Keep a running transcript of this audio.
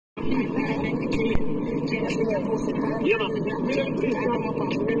Yeah, man. We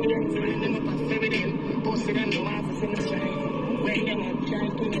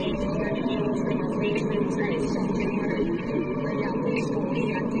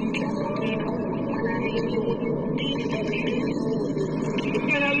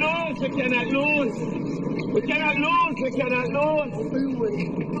cannot lose, we cannot lose. We cannot lose, we cannot lose.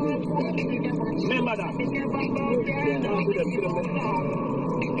 Remember that.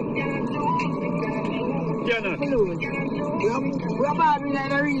 Cannot. We are bad in the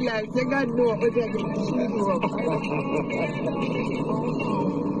real life. They got no what they're getting.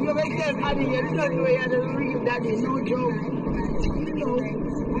 You make them money, you don't know you're the real daddy, no joke.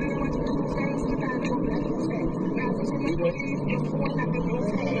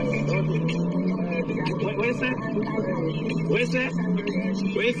 Where's that? Where's that?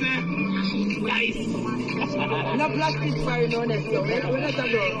 Where's that? Nice. No plastic fire, no next. We're not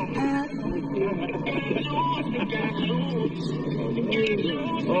alone.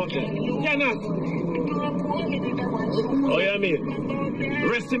 Okay. Cannot. Oh, yeah, me.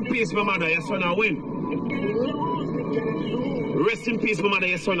 Rest in peace, my mother. Your son, I win. Rest in peace, my mother.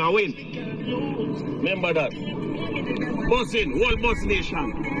 Your son, I win. Remember that. Buzzing, whole bus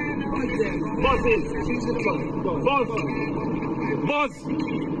nation. Buzzing. Buzz. Buzz.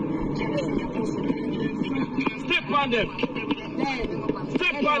 Step on them.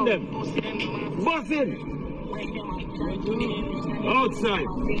 Step on them. Buzzing. Outside.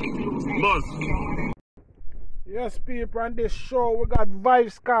 Buzz. Yes, people, on this show we got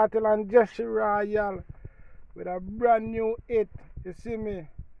Vybz Kartel and Jesse Royal with a brand new hit. You see me?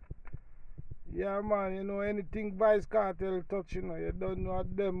 Yeah, man, you know, anything Vybz Kartel touch, you know, you don't know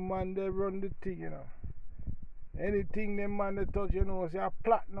them man, they run the thing, you know. Anything them man they touch, you know, it's a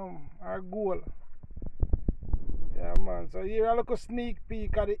platinum or gold. Yeah, man, so here a little sneak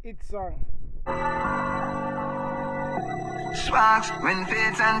peek of the hit song. Sparks when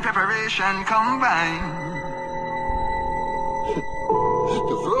faith and preparation combine.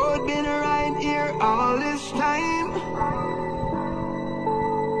 The road been right here all this time,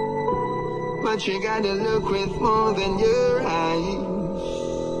 but you gotta look with more than your eyes.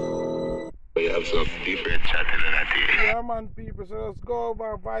 We have some people chatting in that here. Yeah, man, people, so let's go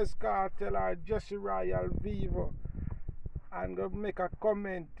over Vybz Kartel or Jesse Royal Vivo and go make a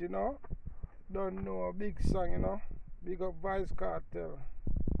comment, you know. Don't know, a big song, you know. Big up Vybz Kartel.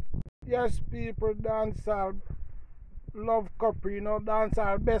 Yes, people, dancehall love couple, you know,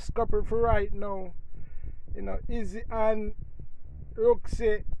 dancehall best couple for right now. You know, Easy and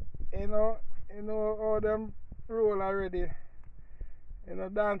Roxy, you know how them roll already. You know,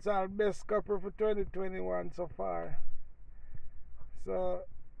 dancehall best couple for 2021 so far. So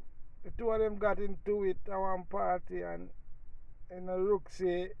the two of them got into it at one party, and you know,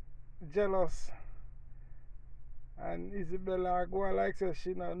 Roxy jealous, and Isabella go like say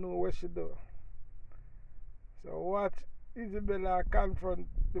she not know what she do. So watch Isabella confront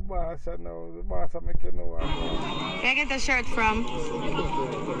the boss, and now the boss will make you know what. Where you get the shirt from?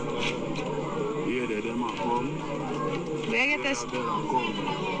 Yeah, they them are come. Where you get this?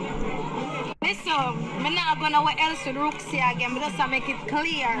 Listen, I'm not going to what else with Roxy again, but just to make it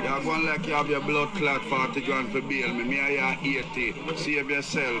clear. You're going like you have your blood clot 40 grand for bail me. Me I 80. Save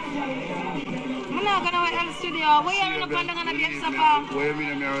yourself. I'm not going to what else to do. Where you run up and down on the beer sofa? Where you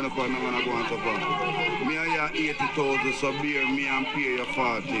mean me run up and down on the sofa? Me I 80,000, so beer me and pay you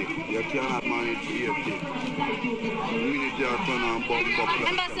 40. You cannot manage 80. Minute you turn on bump up.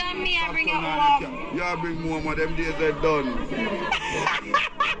 Remember, say me I bring you home. You bring more, but them days are done.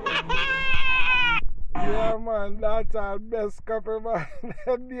 Yeah, man, that's our best couple, man.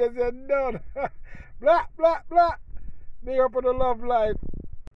 Them days are done. Blah, blah, blah. Big up for the love life.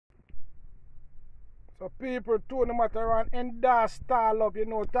 So people too, no matter around endorse Tarlup, you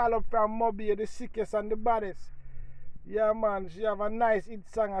know, Tarlup from Moby, the sickest and the baddest. Yeah, man, she have a nice hit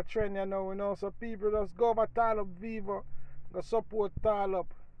song a trend, you know, so people just go over Tarlup Vivo, go support Tarlup.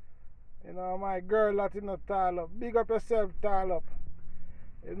 You know, my girl that you know Tarlup. Big up yourself, Tarlup.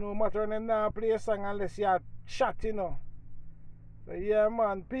 You know, no matter when they not play a song unless you are chat, you know. So yeah,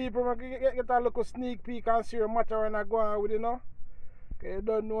 man, people get a little sneak peek and see what matter when I go on with, you know. Cause you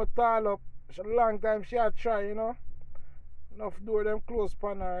don't know Tarlup. It's a long time she had try, you know. Enough door them close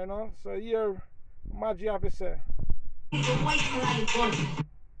upon her, you know. So here, Maggie have to say. Our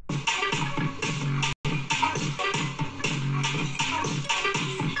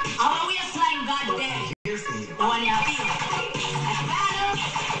waistline got dead. The one you feel.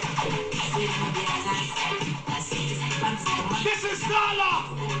 This is Nala!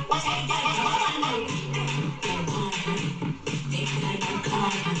 Come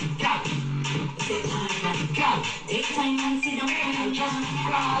on. Girl, take time and sit down and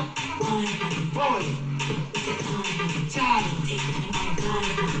crawl. Boy. Charlie, take time and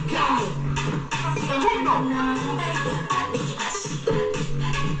crawl.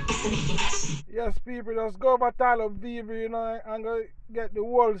 Yes, people, just go over Tyler Beaver, you know, and go get the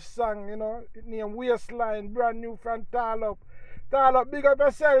whole song, you know. It named Waistline, brand new from Tyler. Tyler, big up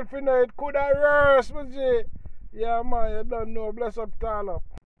yourself, you know. It could have worse, was it? Yeah, man, you don't know. Bless up, Tyler.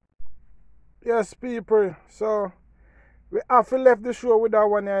 Yes, people, so we have to left the show with that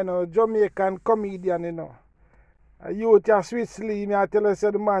one, you know, Jamaican comedian, you know. A youth, Swiss Lee, me I tell you,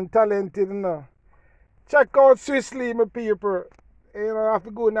 say the man talented, you know. Check out Swiss Lee, my people. You know, I have to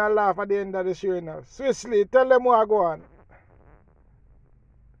go and laugh at the end of the show, you know. Swiss Lee, tell them what I go on.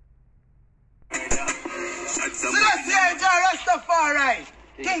 Selassie, Rastafari.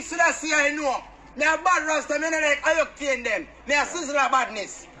 King Selassie, I know. Me a bad Rasta, me not like Ayokti them. Me a sizzle of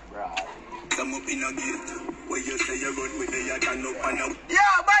badness. Some up in a gate, where you say you run with the yard and up and out. Yeah,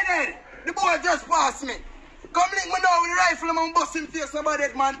 Biden, the boy just passed me. Come link me now with the rifle and bust him face about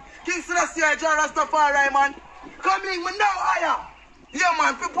it, man. King Selassie, Rastafari, man. Come link me now, higher. Yeah,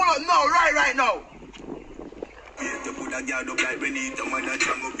 man, people up now, right now. Yeah, to put a guard up like Benito, man, that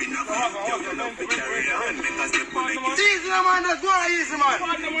jam up in a field. You love to carry on, make us step on like it. Easy, man, that's not easy, man.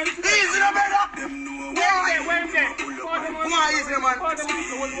 Easy, no better. Them know Come on, easy, man.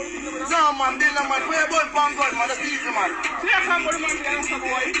 No, man, they no, man. Put your ball on gun, man. That's easy, man.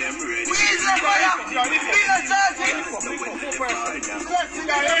 We easy, brother. We not charging.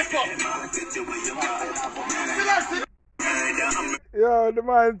 Yo, the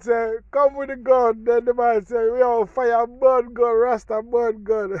man say, come with the gun. Then the man say, we all fire burn gun, Rasta burn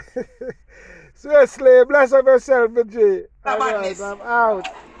gun. Seriously, bless up yourself, G. Alright, I'm out.